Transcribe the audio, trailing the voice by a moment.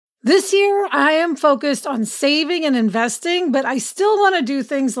This year, I am focused on saving and investing, but I still want to do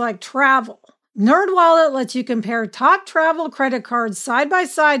things like travel. NerdWallet lets you compare top travel credit cards side by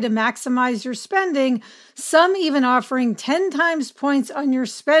side to maximize your spending, some even offering 10 times points on your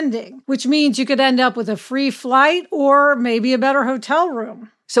spending, which means you could end up with a free flight or maybe a better hotel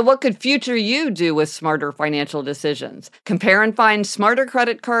room. So what could future you do with smarter financial decisions? Compare and find smarter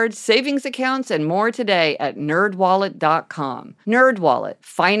credit cards, savings accounts, and more today at nerdwallet.com. NerdWallet,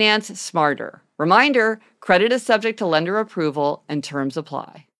 finance smarter. Reminder, credit is subject to lender approval and terms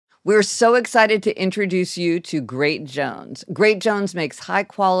apply. We're so excited to introduce you to Great Jones. Great Jones makes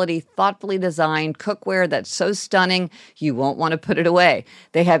high-quality, thoughtfully designed cookware that's so stunning you won't want to put it away.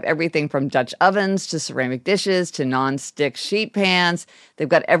 They have everything from Dutch ovens to ceramic dishes to non-stick sheet pans. They've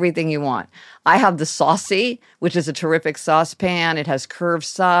got everything you want. I have the Saucy, which is a terrific saucepan. It has curved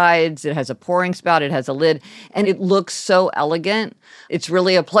sides. It has a pouring spout. It has a lid. And it looks so elegant. It's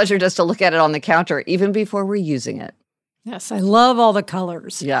really a pleasure just to look at it on the counter, even before we're using it. Yes, I love all the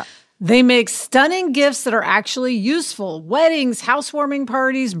colors. Yeah. They make stunning gifts that are actually useful. Weddings, housewarming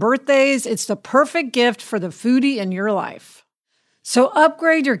parties, birthdays. It's the perfect gift for the foodie in your life. So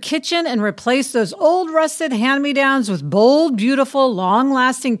upgrade your kitchen and replace those old rusted hand-me-downs with bold, beautiful,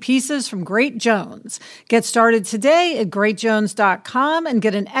 long-lasting pieces from Great Jones. Get started today at greatjones.com and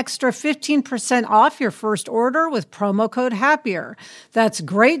get an extra 15% off your first order with promo code HAPPIER. That's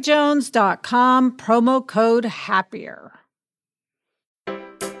greatjones.com, promo code HAPPIER.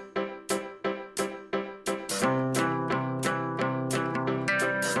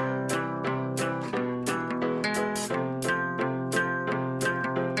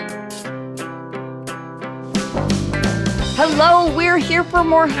 Hello, we're here for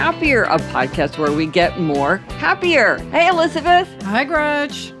More Happier, a podcast where we get more happier. Hey, Elizabeth. Hi,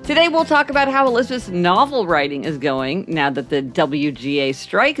 Gretch. Today we'll talk about how Elizabeth's novel writing is going now that the WGA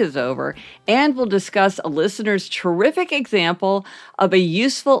strike is over, and we'll discuss a listener's terrific example of a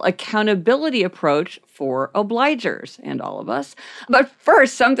useful accountability approach for obligers and all of us. But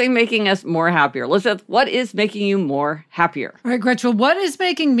first, something making us more happier. Elizabeth, what is making you more happier? All right, Gretchen, what is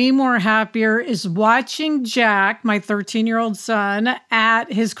making me more happier is watching Jack, my 13-year-old son,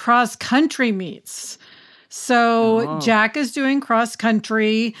 at his cross-country meets. So Jack is doing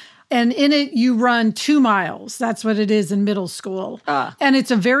cross-country, and in it, you run 2 miles. That's what it is in middle school. And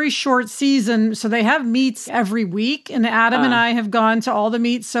it's a very short season, so they have meets every week, and Adam and I have gone to all the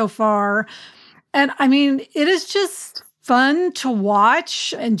meets so far. And I mean, it is just fun to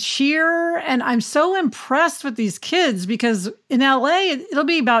watch and cheer. And I'm so impressed with these kids because in LA, it'll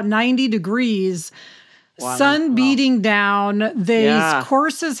be about 90 degrees, sun beating down. These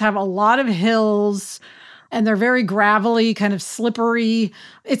courses have a lot of hills and they're very gravelly, kind of slippery.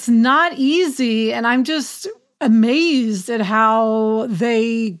 It's not easy. And I'm just amazed at how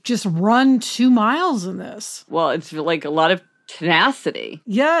they just run 2 miles in this. Well, it's like a lot of tenacity.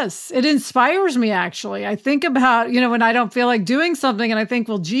 Yes, it inspires me, actually. I think about, when I don't feel like doing something and I think,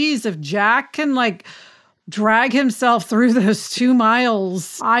 well, geez, if Jack can drag himself through those 2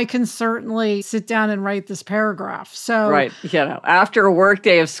 miles, I can certainly sit down and write this paragraph. So right, after a work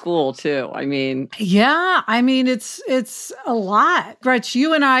day of school too. It's a lot. Gretch,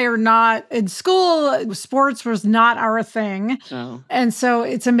 you and I are not in school. Sports was not our thing. Oh. And so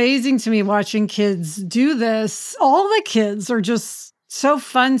it's amazing to me watching kids do this. All the kids are just so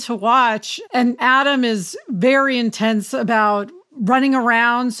fun to watch. And Adam is very intense about running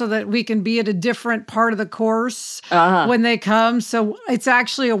around so that we can be at a different part of the course when they come. So it's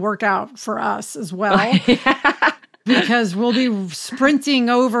actually a workout for us as well. Because we'll be sprinting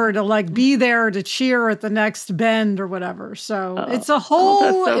over to be there to cheer at the next bend or whatever. So it's a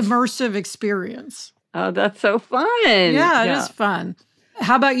whole immersive experience. Oh, that's so fun. Yeah, it is fun.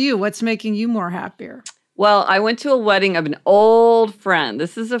 How about you? What's making you more happier? Well, I went to a wedding of an old friend.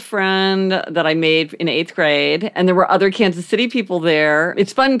 This is a friend that I made in 8th grade, and there were other Kansas City people there.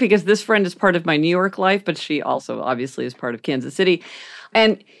 It's fun because this friend is part of my New York life, but she also obviously is part of Kansas City.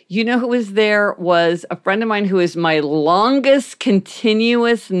 And you know who was there was a friend of mine who is my longest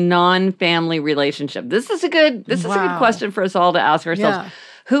continuous non-family relationship. This is a good question for us all to ask ourselves. Yeah.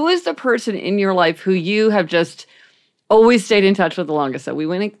 Who is the person in your life who you have just always stayed in touch with the longest? So we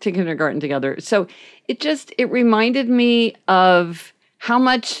went to kindergarten together. So it reminded me of how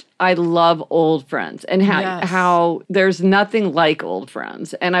much I love old friends and how there's nothing like old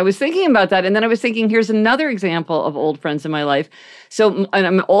friends. And I was thinking about that. And then I was thinking, here's another example of old friends in my life. So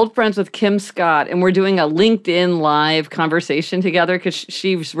I'm old friends with Kim Scott, and we're doing a LinkedIn live conversation together because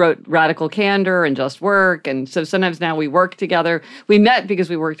she wrote Radical Candor and Just Work. And so sometimes now we work together. We met because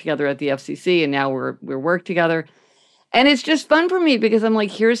we worked together at the FCC, and now we're work together. And it's just fun for me because I'm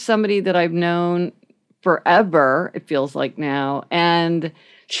like, here's somebody that I've known forever, it feels like now. And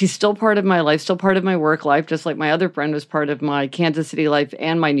she's still part of my life, still part of my work life, just like my other friend was part of my Kansas City life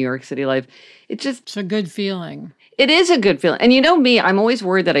and my New York City life. It's a good feeling. It is a good feeling. And you know me, I'm always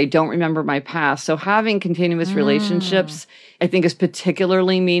worried that I don't remember my past. So having continuous relationships, I think, is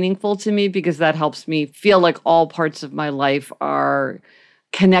particularly meaningful to me because that helps me feel like all parts of my life are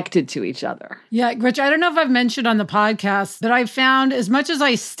connected to each other. Yeah, Rich, I don't know if I've mentioned on the podcast, but I found as much as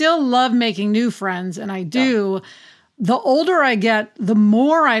I still love making new friends, and I do, the older I get, the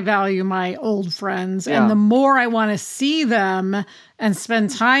more I value my old friends and the more I want to see them and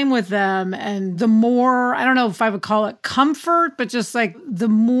spend time with them. And the more, I don't know if I would call it comfort, but just like the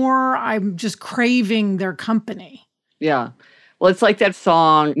more I'm just craving their company. Yeah. Well, it's like that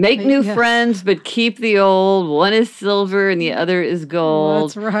song, make new friends, but keep the old. One is silver and the other is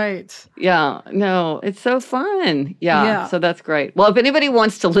gold. That's right. Yeah. No, it's so fun. Yeah. So that's great. Well, if anybody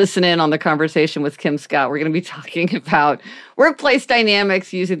wants to listen in on the conversation with Kim Scott, we're going to be talking about workplace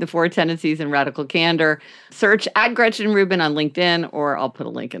dynamics using the 4 tendencies and radical candor. Search at Gretchen Rubin on LinkedIn, or I'll put a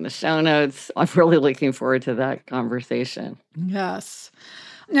link in the show notes. I'm really looking forward to that conversation. Yes.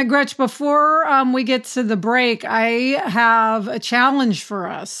 Now, Gretch, before we get to the break, I have a challenge for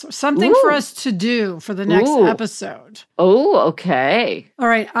us, something for us to do for the next episode. Oh, okay. All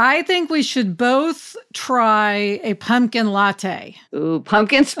right. I think we should both try a pumpkin latte. Ooh,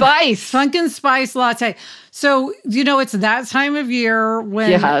 pumpkin spice. Pumpkin spice latte. So, it's that time of year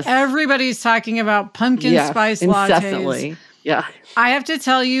when everybody's talking about pumpkin spice incessantly. lattes. Yeah. I have to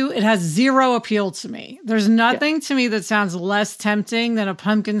tell you, it has zero appeal to me. There's nothing to me that sounds less tempting than a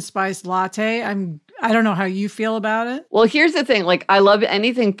pumpkin spice latte. I don't know how you feel about it. Well, here's the thing. Like, I love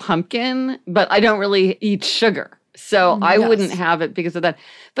anything pumpkin, but I don't really eat sugar. So I wouldn't have it because of that.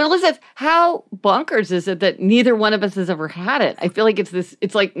 But Elizabeth, how bonkers is it that neither one of us has ever had it? I feel like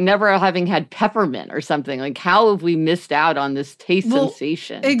it's like never having had peppermint or something. Like, how have we missed out on this taste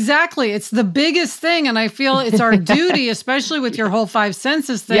sensation? Exactly. It's the biggest thing. And I feel it's our duty, especially with your whole 5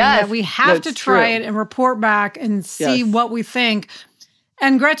 senses thing, that we have to try it and report back and see what we think.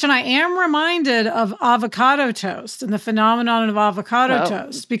 And Gretchen, I am reminded of avocado toast and the phenomenon of avocado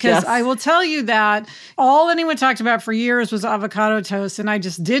toast, because I will tell you that all anyone talked about for years was avocado toast, and I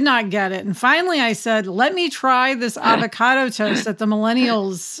just did not get it. And finally I said, let me try this avocado toast that the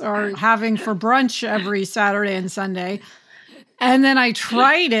millennials are having for brunch every Saturday and Sunday. And then I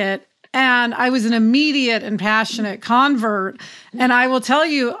tried it, and I was an immediate and passionate convert. And I will tell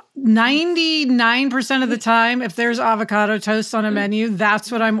you, 99% of the time, if there's avocado toast on a menu,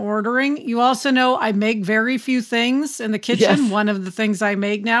 that's what I'm ordering. You also know I make very few things in the kitchen. Yes. One of the things I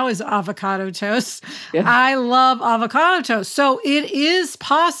make now is avocado toast. Yeah. I love avocado toast. So it is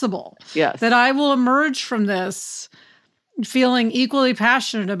possible that I will emerge from this feeling equally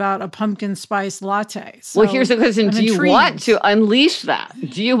passionate about a pumpkin spice latte. So well, here's the question. Do you want to unleash that?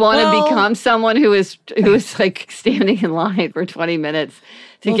 Do you want to become someone who is like standing in line for 20 minutes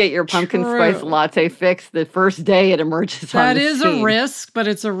to get your pumpkin spice latte fixed the first day it emerges on the scene? That is a risk, but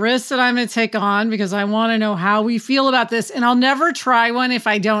it's a risk that I'm going to take on because I want to know how we feel about this. And I'll never try one if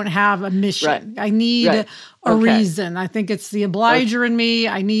I don't have a mission. Right. I need a reason. I think it's the obliger in me.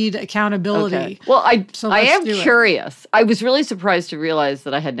 I need accountability. Okay. Well, I am curious. I was really surprised to realize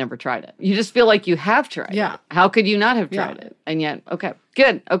that I had never tried it. You just feel like you have tried it. How could you not have tried it? And yet,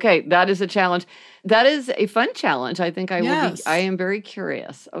 good. Okay, that is a challenge. That is a fun challenge. I think I will be. I am very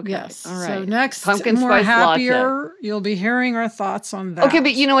curious. Okay. Yes. All right. So next, pumpkin more spice happier, latte. You'll be hearing our thoughts on that. Okay,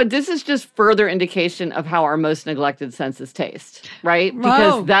 but you know what? This is just further indication of how our most neglected senses taste, right?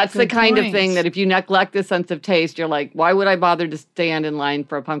 Because that's the kind of thing that if you neglect the sense of taste, you're like, why would I bother to stand in line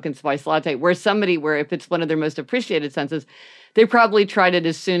for a pumpkin spice latte? Where if it's one of their most appreciated senses, they probably tried it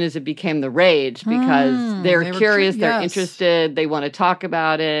as soon as it became the rage because they're curious, they're interested, they want to talk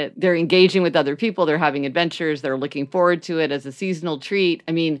about it, they're engaging with other people, they're having adventures, they're looking forward to it as a seasonal treat.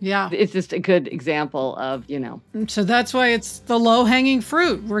 I mean, it's just a good example of, So that's why it's the low-hanging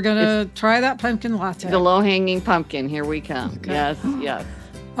fruit. We're going to try that pumpkin latte. The low-hanging pumpkin. Here we come. Okay. Yes.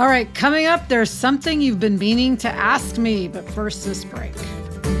 All right, coming up, there's something you've been meaning to ask me, but first this break.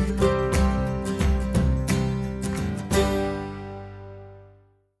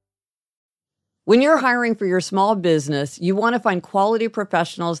 When you're hiring for your small business, you want to find quality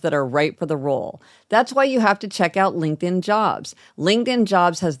professionals that are right for the role. That's why you have to check out LinkedIn Jobs. LinkedIn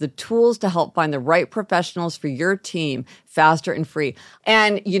Jobs has the tools to help find the right professionals for your team faster and free.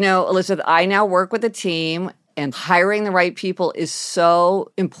 And, Elizabeth, I now work with a team And hiring the right people is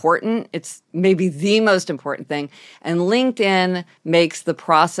so important. It's maybe the most important thing. And LinkedIn makes the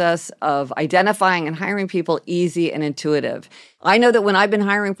process of identifying and hiring people easy and intuitive. I know that when I've been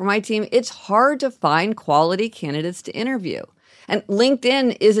hiring for my team, it's hard to find quality candidates to interview. And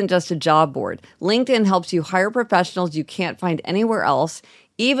LinkedIn isn't just a job board. LinkedIn helps you hire professionals you can't find anywhere else,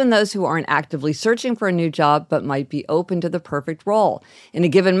 even those who aren't actively searching for a new job but might be open to the perfect role. In a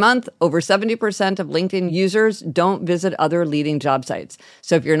given month, over 70% of LinkedIn users don't visit other leading job sites.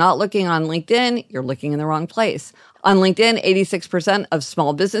 So if you're not looking on LinkedIn, you're looking in the wrong place. On LinkedIn, 86% of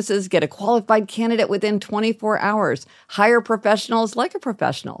small businesses get a qualified candidate within 24 hours. Hire professionals like a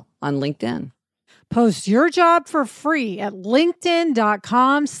professional on LinkedIn. Post your job for free at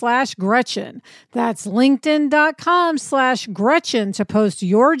linkedin.com/Gretchen. That's linkedin.com/Gretchen to post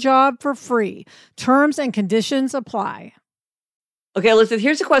your job for free. Terms and conditions apply. Okay, Elizabeth,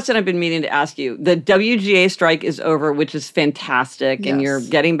 here's a question I've been meaning to ask you. The WGA strike is over, which is fantastic, Yes. and you're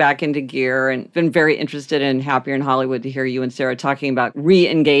getting back into gear, and been very interested in Happier in Hollywood to hear you and Sarah talking about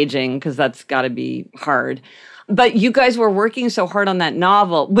re-engaging, because that's got to be hard. But you guys were working so hard on that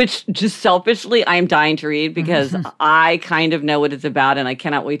novel, which just selfishly, I'm dying to read because I kind of know what it's about and I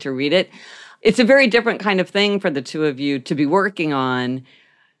cannot wait to read it. It's a very different kind of thing for the two of you to be working on.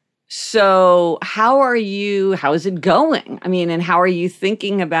 So how is it going? I mean, and how are you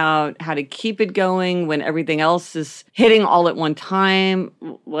thinking about how to keep it going when everything else is hitting all at one time?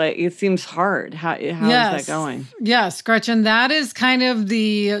 Like, it seems hard. How is that going? Yes, Gretchen, that is kind of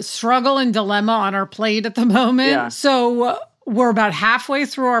the struggle and dilemma on our plate at the moment. Yeah. So we're about halfway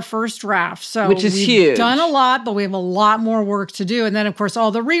through our first draft. So which is we've huge. Done a lot, but we have a lot more work to do. And then, of course,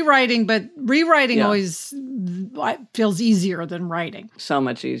 all the rewriting, but rewriting always feels easier than writing. So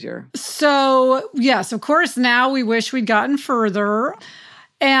much easier. So, yes, of course, now we wish we'd gotten further.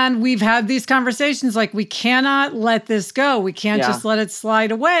 And we've had these conversations like, we cannot let this go. We can't just let it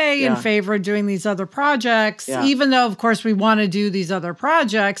slide away in favor of doing these other projects, even though, of course, we want to do these other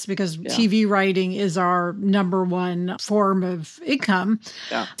projects because TV writing is our number one form of income.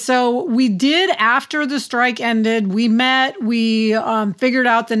 Yeah. So we did, after the strike ended, we met, we figured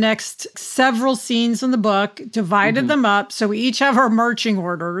out the next several scenes in the book, divided them up. So we each have our marching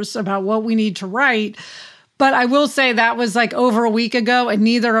orders about what we need to write. But I will say that was like over a week ago, and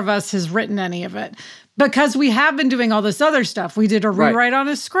neither of us has written any of it because we have been doing all this other stuff. We did a rewrite on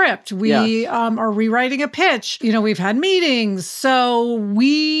a script. We are rewriting a pitch. You know, we've had meetings. So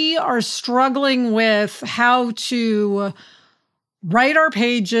we are struggling with how to write our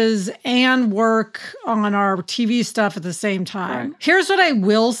pages and work on our TV stuff at the same time. Right. Here's what I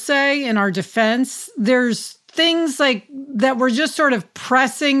will say in our defense. There's things like that were just sort of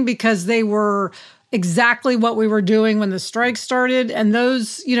pressing because they were exactly what we were doing when the strike started. And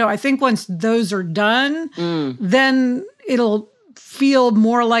those, you know, I think once those are done, then it'll feel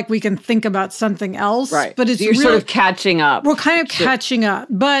more like we can think about something else. Right. But it's You're sort of catching up. We're kind of catching up.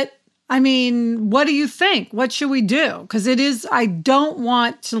 But I mean, what do you think? What should we do? Because I don't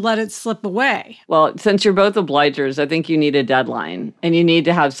want to let it slip away. Well, since you're both obligers, I think you need a deadline and you need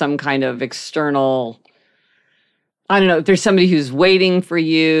to have some kind of external, I don't know, if there's somebody who's waiting for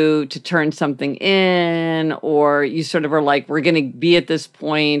you to turn something in, or you sort of are like, we're going to be at this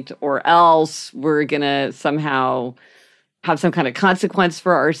point, or else we're going to somehow have some kind of consequence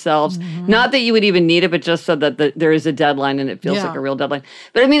for ourselves. Not that you would even need it, but just so that there is a deadline and it feels like a real deadline.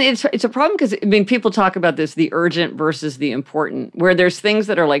 But I mean, it's a problem because, I mean, people talk about this, the urgent versus the important, where there's things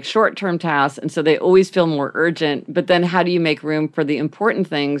that are like short-term tasks, and so they always feel more urgent. But then how do you make room for the important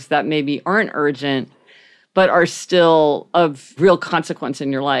things that maybe aren't urgent, but are still of real consequence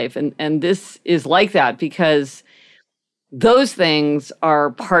in your life? And this is like that because those things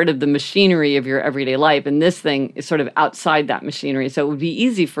are part of the machinery of your everyday life. And this thing is sort of outside that machinery. So it would be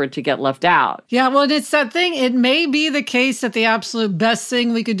easy for it to get left out. Yeah, well, it's that thing. It may be the case that the absolute best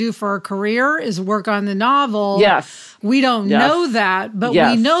thing we could do for our career is work on the novel. Yes. We don't know that, but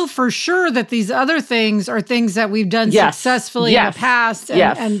we know for sure that these other things are things that we've done successfully in the past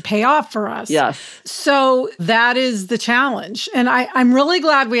and pay off for us. Yes. So that is the challenge. And I'm really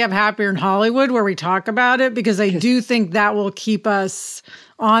glad we have Happier in Hollywood where we talk about it, because I do think that will keep us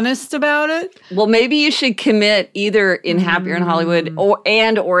honest about it. Well, maybe you should commit either in Happier in Hollywood or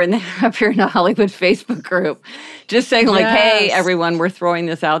in the Happier in Hollywood Facebook group. Just saying like, hey, everyone, we're throwing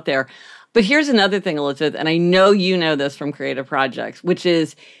this out there. But here's another thing, Elizabeth, and I know you know this from creative projects, which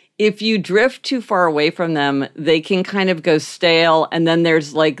is if you drift too far away from them, they can kind of go stale. And then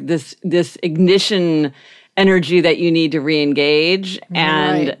there's like this ignition energy that you need to re-engage.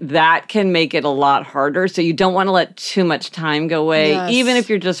 And that can make it a lot harder. So you don't want to let too much time go away, even if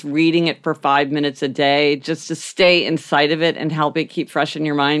you're just reading it for 5 minutes a day, just to stay inside of it and help it keep fresh in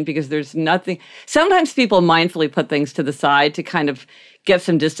your mind, because there's nothing. Sometimes people mindfully put things to the side to kind of get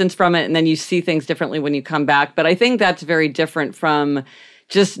some distance from it, and then you see things differently when you come back. But I think that's very different from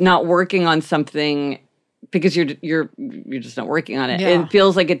just not working on something because you're just not working on it. Yeah. It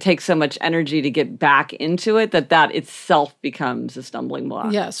feels like it takes so much energy to get back into it that itself becomes a stumbling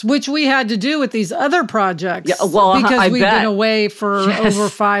block. Yes, which we had to do with these other projects. Yeah, well, because we've been away for over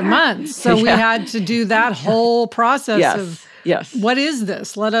 5 months. So we had to do that whole process of what is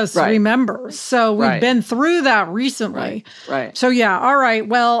this? Let us remember. So we've been through that recently. Right. So all right.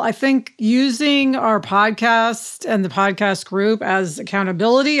 Well, I think using our podcast and the podcast group as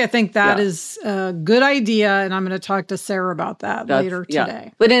accountability, I think that is a good idea. And I'm going to talk to Sarah about that later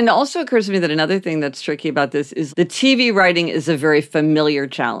today. But it also occurs to me that another thing that's tricky about this is the TV writing is a very familiar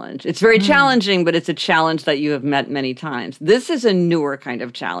challenge. It's very challenging, but it's a challenge that you have met many times. This is a newer kind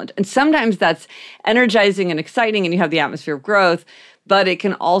of challenge. And sometimes that's energizing and exciting, and you have the atmosphere of growth, but it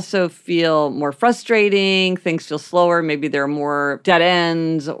can also feel more frustrating. Things feel slower. Maybe there are more dead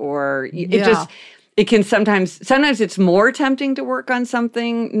ends, or it can sometimes it's more tempting to work on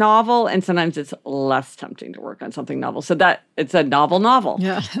something novel, and sometimes it's less tempting to work on something novel. So that it's a novel.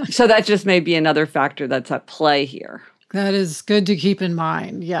 Yeah. So that just may be another factor that's at play here. That is good to keep in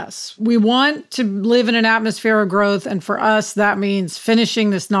mind. Yes. We want to live in an atmosphere of growth. And for us, that means finishing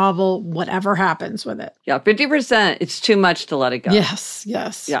this novel, whatever happens with it. Yeah, 50%, it's too much to let it go. Yes.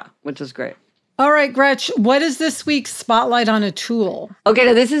 Yeah, which is great. All right, Gretch, what is this week's spotlight on a tool? Okay,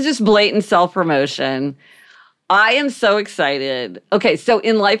 now this is just blatant self-promotion. I am so excited. Okay, so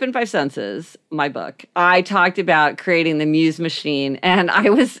in Life in 5 Senses, my book, I talked about creating the Muse machine, and I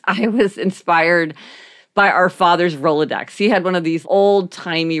was inspired by our father's Rolodex. He had one of these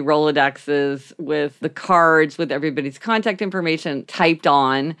old-timey Rolodexes with the cards with everybody's contact information typed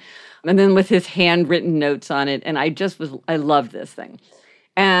on, and then with his handwritten notes on it. And I loved this thing.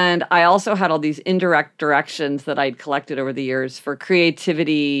 And I also had all these indirect directions that I'd collected over the years for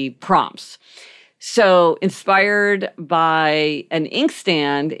creativity prompts. So inspired by an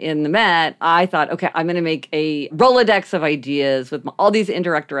inkstand in the Met, I thought, okay, I'm going to make a Rolodex of ideas with all these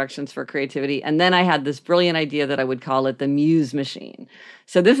indirect directions for creativity. And then I had this brilliant idea that I would call it the Muse machine.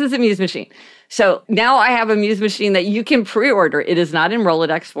 So this is a Muse machine. So now I have a Muse machine that you can pre-order. It is not in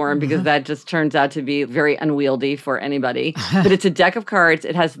Rolodex form because that just turns out to be very unwieldy for anybody. But it's a deck of cards.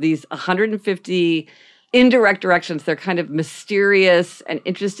 It has these 150 indirect directions. They're kind of mysterious and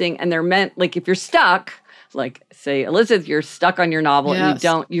interesting, and they're meant, like, if you're stuck, like, say, Elizabeth, you're stuck on your novel and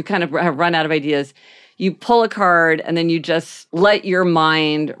you kind of have run out of ideas, you pull a card and then you just let your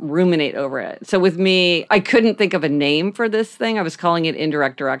mind ruminate over it. So with me, I couldn't think of a name for this thing. I was calling it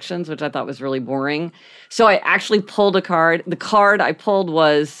indirect directions, which I thought was really boring. So I actually pulled a card. The card I pulled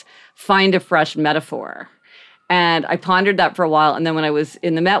was Find a Fresh Metaphor. And I pondered that for a while. And then when I was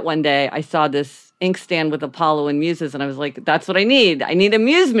in the Met one day, I saw this inkstand with Apollo and muses, and I was like, that's what I need. I need a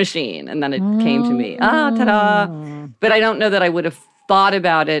Muse machine. And then it came to me. Ta-da. But I don't know that I would have thought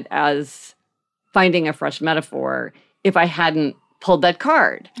about it as finding a fresh metaphor if I hadn't pulled that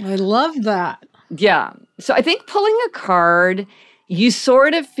card. I love that. Yeah. So I think pulling a card, you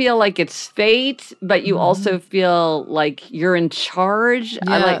sort of feel like it's fate, but you also feel like you're in charge.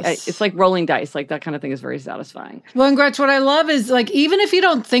 Yes. It's like rolling dice. Like, that kind of thing is very satisfying. Well, and Gretch, what I love is, like, even if you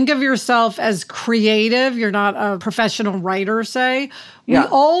don't think of yourself as creative, you're not a professional writer, say, we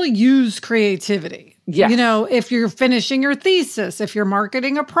all use creativity. Yes. You know, if you're finishing your thesis, if you're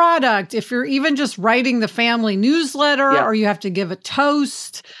marketing a product, if you're even just writing the family newsletter, or you have to give a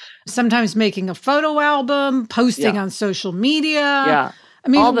toast, sometimes making a photo album, posting on social media. Yeah. I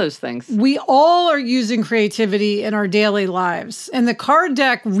mean, all those things. We all are using creativity in our daily lives. And the card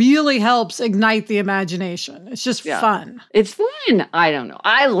deck really helps ignite the imagination. It's just fun. It's fun. I don't know.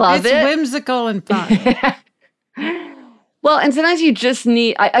 I love it. It's whimsical and fun. Well, and sometimes you just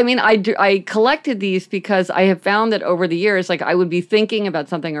need, I collected these because I have found that over the years, like, I would be thinking about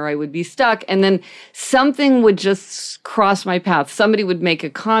something or I would be stuck, and then something would just cross my path. Somebody would make a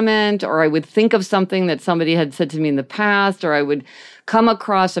comment, or I would think of something that somebody had said to me in the past, or I would come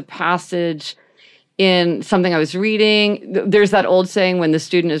across a passage in something I was reading. There's that old saying, when the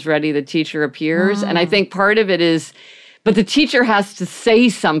student is ready, the teacher appears. And I think part of it is, but the teacher has to say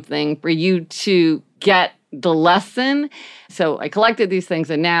something for you to get the lesson. So I collected these things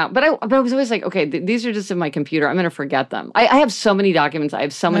and now, but I was always like, okay, these are just in my computer. I'm going to forget them. I have so many documents. I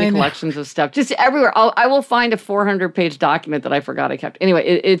have so many collections of stuff just everywhere. I will find a 400-page document that I forgot I kept. Anyway,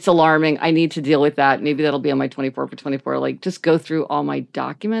 it's alarming. I need to deal with that. Maybe that'll be on my 24 for 24. Like just go through all my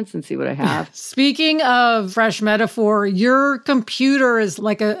documents and see what I have. Speaking of fresh metaphor, your computer is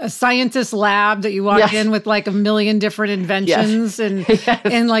like a scientist lab that you walk in with like a million different inventions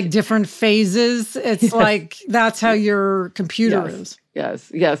and like different phases. It's like, that's how your computer is.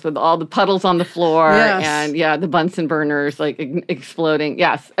 Yes, with all the puddles on the floor and the Bunsen burners like exploding.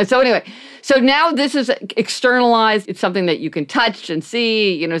 Yes. And so anyway, so now this is externalized. It's something that you can touch and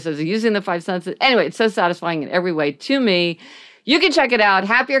see, it says using the 5 senses. Anyway, it's so satisfying in every way to me. You can check it out,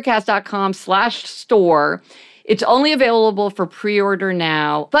 happiercast.com/store. It's only available for pre-order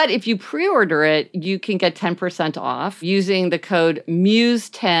now, but if you pre-order it, you can get 10% off using the code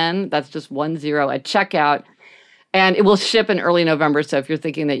MUSE10, that's just 10 at checkout. And it will ship in early November. So if you're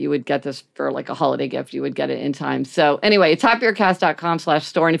thinking that you would get this for like a holiday gift, you would get it in time. So anyway, it's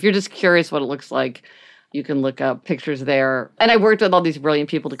happiercast.com/store. And if you're just curious what it looks like, you can look up pictures there. And I worked with all these brilliant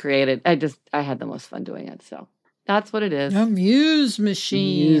people to create it. I had the most fun doing it. So that's what it is. A Muse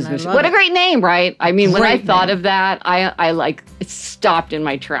Machine. What a great name, right? I mean, when I thought of that, I like it stopped in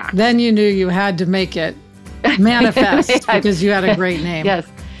my tracks. Then you knew you had to make it manifest because you had a great name.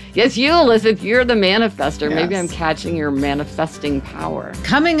 Yes, you, Elizabeth, you're the manifester. Yes. Maybe I'm catching your manifesting power.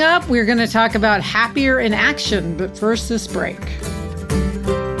 Coming up, we're going to talk about happier in action, but first this break.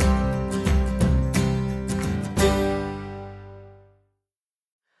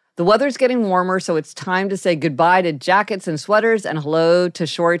 The weather's getting warmer, so it's time to say goodbye to jackets and sweaters and hello to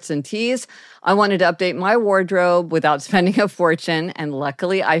shorts and tees. I wanted to update my wardrobe without spending a fortune, and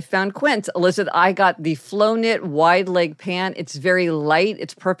luckily I found Quince. Elizabeth, I got the Flow Knit wide leg pant. It's very light.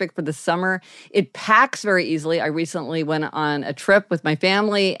 It's perfect for the summer. It packs very easily. I recently went on a trip with my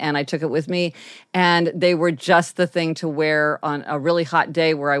family, and I took it with me, and they were just the thing to wear on a really hot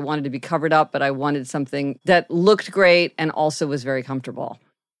day where I wanted to be covered up, but I wanted something that looked great and also was very comfortable.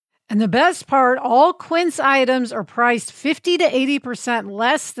 And the best part, all Quince items are priced 50 to 80%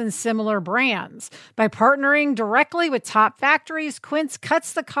 less than similar brands. By partnering directly with top factories, Quince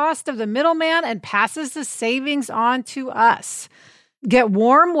cuts the cost of the middleman and passes the savings on to us. Get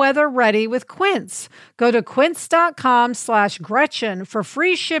warm weather ready with Quince. Go to quince.com/Gretchen for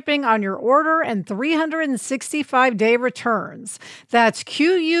free shipping on your order and 365-day returns. That's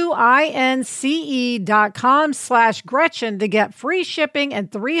QUINCE.com/Gretchen to get free shipping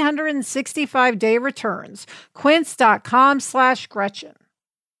and 365-day returns. Quince.com/Gretchen.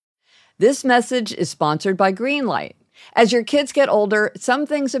 This message is sponsored by Greenlight. As your kids get older, some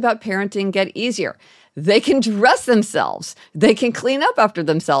things about parenting get easier. They can dress themselves. They can clean up after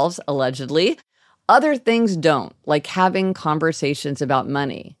themselves, allegedly. Other things don't, like having conversations about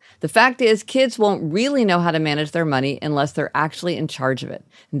money. The fact is, kids won't really know how to manage their money unless they're actually in charge of it.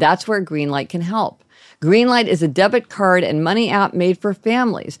 That's where Greenlight can help. Greenlight is a debit card and money app made for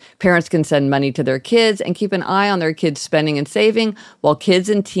families. Parents can send money to their kids and keep an eye on their kids' spending and saving, while kids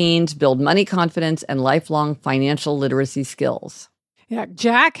and teens build money confidence and lifelong financial literacy skills. Yeah,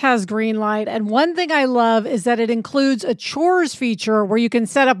 Jack has Greenlight, and one thing I love is that it includes a chores feature where you can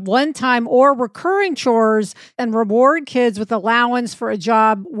set up one-time or recurring chores and reward kids with allowance for a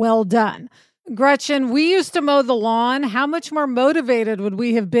job well done. Gretchen, we used to mow the lawn. How much more motivated would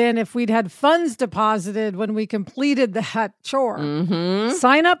we have been if we'd had funds deposited when we completed that chore? Mm-hmm.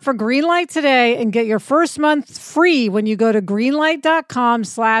 Sign up for Greenlight today and get your first month free when you go to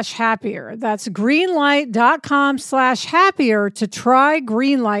greenlight.com/happier. That's greenlight.com/happier to try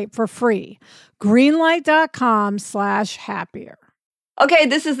Greenlight for free. Greenlight.com/happier. Okay,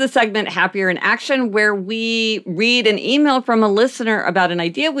 this is the segment Happier in Action, where we read an email from a listener about an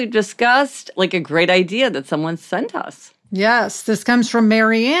idea we've discussed, like a great idea that someone sent us. Yes, this comes from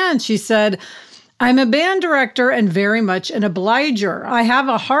Marianne. She said, I'm a band director and very much an obliger. I have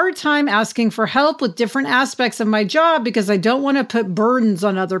a hard time asking for help with different aspects of my job because I don't want to put burdens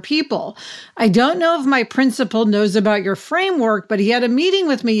on other people. I don't know if my principal knows about your framework, but he had a meeting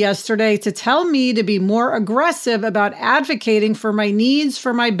with me yesterday to tell me to be more aggressive about advocating for my needs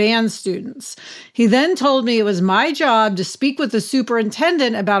for my band students. He then told me it was my job to speak with the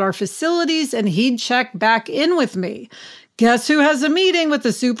superintendent about our facilities and he'd check back in with me. Guess who has a meeting with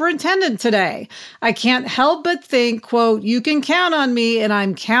the superintendent today? I can't help but think, quote, you can count on me and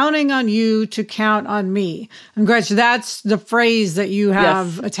I'm counting on you to count on me. And Gretchen, that's the phrase that you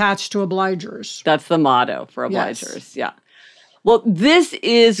have attached to Obligers. That's the motto for Obligers. Yeah. Well, this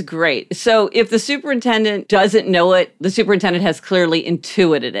is great. So if the superintendent doesn't know it, the superintendent has clearly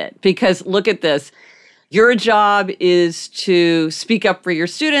intuited it because look at this. Your job is to speak up for your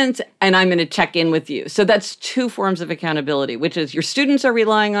students, and I'm going to check in with you. So that's two forms of accountability, which is your students are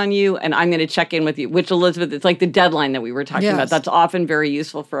relying on you, and I'm going to check in with you, which, Elizabeth, it's like the deadline that we were talking about. That's often very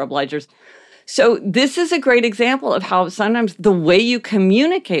useful for obligers. So this is a great example of how sometimes the way you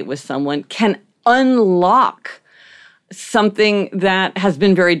communicate with someone can unlock something that has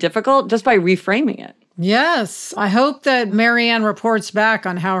been very difficult just by reframing it. Yes. I hope that Marianne reports back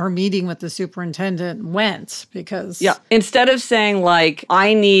on how her meeting with the superintendent went because... Yeah. Instead of saying like,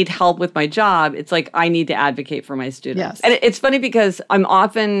 I need help with my job, it's like, I need to advocate for my students. Yes. And it's funny because I'm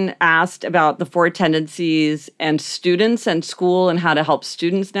often asked about the 4 tendencies and students and school and how to help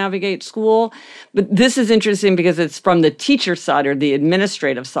students navigate school. But this is interesting because it's from the teacher side or the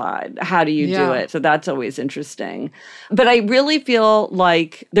administrative side. How do you do it? So that's always interesting. But I really feel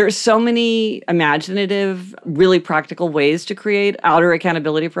like there's so many imaginative, really practical ways to create outer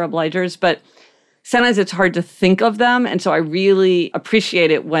accountability for obligers, but sometimes it's hard to think of them. And so I really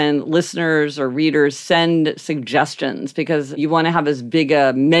appreciate it when listeners or readers send suggestions because you want to have as big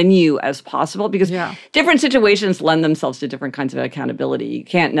a menu as possible because different situations lend themselves to different kinds of accountability. You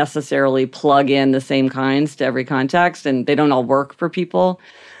can't necessarily plug in the same kinds to every context, and they don't all work for people.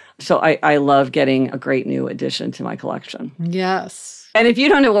 So I love getting a great new addition to my collection. Yes. And if you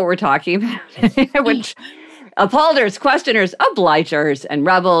don't know what we're talking about, which Upholders, questioners, obligers, and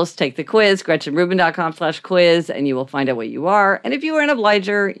rebels, take the quiz, GretchenRubin.com/quiz, and you will find out what you are. And if you are an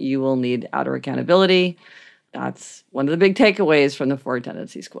obliger, you will need outer accountability. That's one of the big takeaways from the 4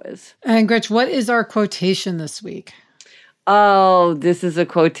 tendencies quiz. And Gretch, what is our quotation this week? Oh, this is a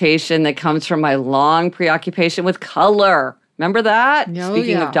quotation that comes from my long preoccupation with color. Remember that?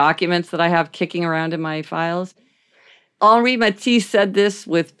 Speaking of documents that I have kicking around in my files. Henri Matisse said this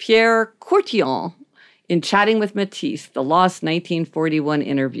with Pierre Courtillon in Chatting with Matisse, the lost 1941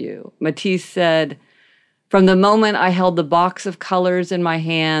 interview. Matisse said, "From the moment I held the box of colors in my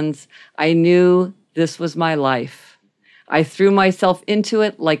hands, I knew this was my life. I threw myself into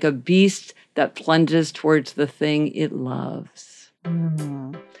it like a beast that plunges towards the thing it loves."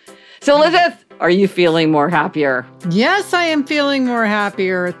 So, Elizabeth, are you feeling more happier? Yes, I am feeling more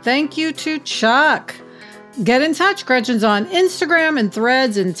happier. Thank you to Chuck. Get in touch. Gretchen's on Instagram and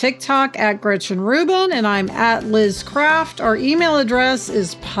Threads and TikTok at Gretchen Rubin, and I'm at Liz Craft. Our email address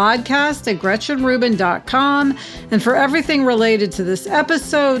is podcast@GretchenRubin.com. And for everything related to this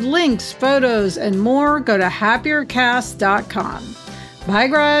episode, links, photos, and more, go to happiercast.com. Bye,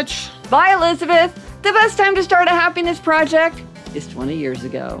 Gretch. Bye, Elizabeth. The best time to start a happiness project is 20 years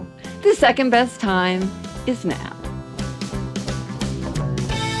ago. The second best time is now.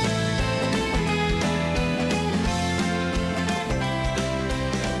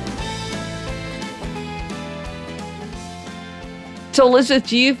 So, Elizabeth,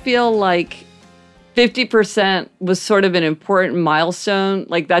 do you feel like 50% was sort of an important milestone?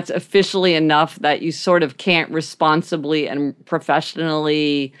 Like that's officially enough that you sort of can't responsibly and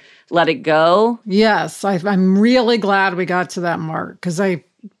professionally let it go? Yes, I'm really glad we got to that mark because I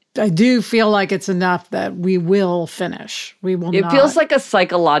do feel like it's enough that we will finish. We will It feels like a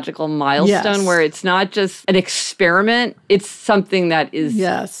psychological milestone where it's not just an experiment. It's something that is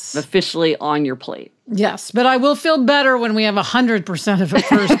officially on your plate. Yes, but I will feel better when we have 100% of a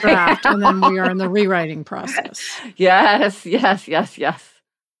first draft and then we are in the rewriting process. Yes.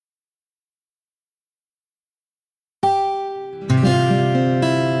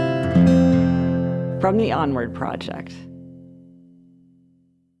 From the Onward Project.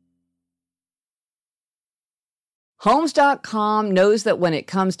 Homes.com knows that when it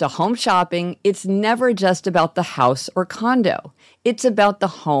comes to home shopping, it's never just about the house or condo. It's about the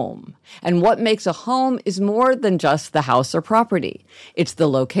home. And what makes a home is more than just the house or property. It's the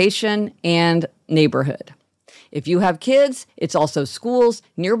location and neighborhood. If you have kids, it's also schools,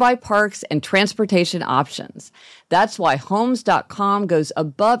 nearby parks, and transportation options. That's why Homes.com goes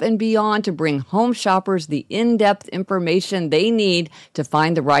above and beyond to bring home shoppers the in-depth information they need to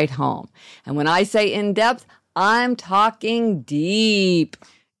find the right home. And when I say in-depth, I'm talking deep.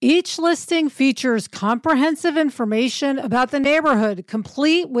 Each listing features comprehensive information about the neighborhood,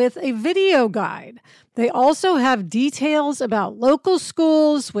 complete with a video guide. They also have details about local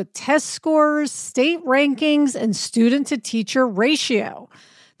schools with test scores, state rankings, and student-to-teacher ratio.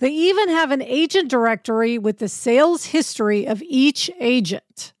 They even have an agent directory with the sales history of each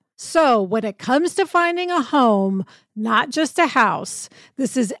agent. So when it comes to finding a home, not just a house,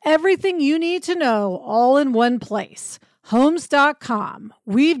 this is everything you need to know all in one place. Homes.com.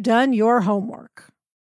 We've done your homework.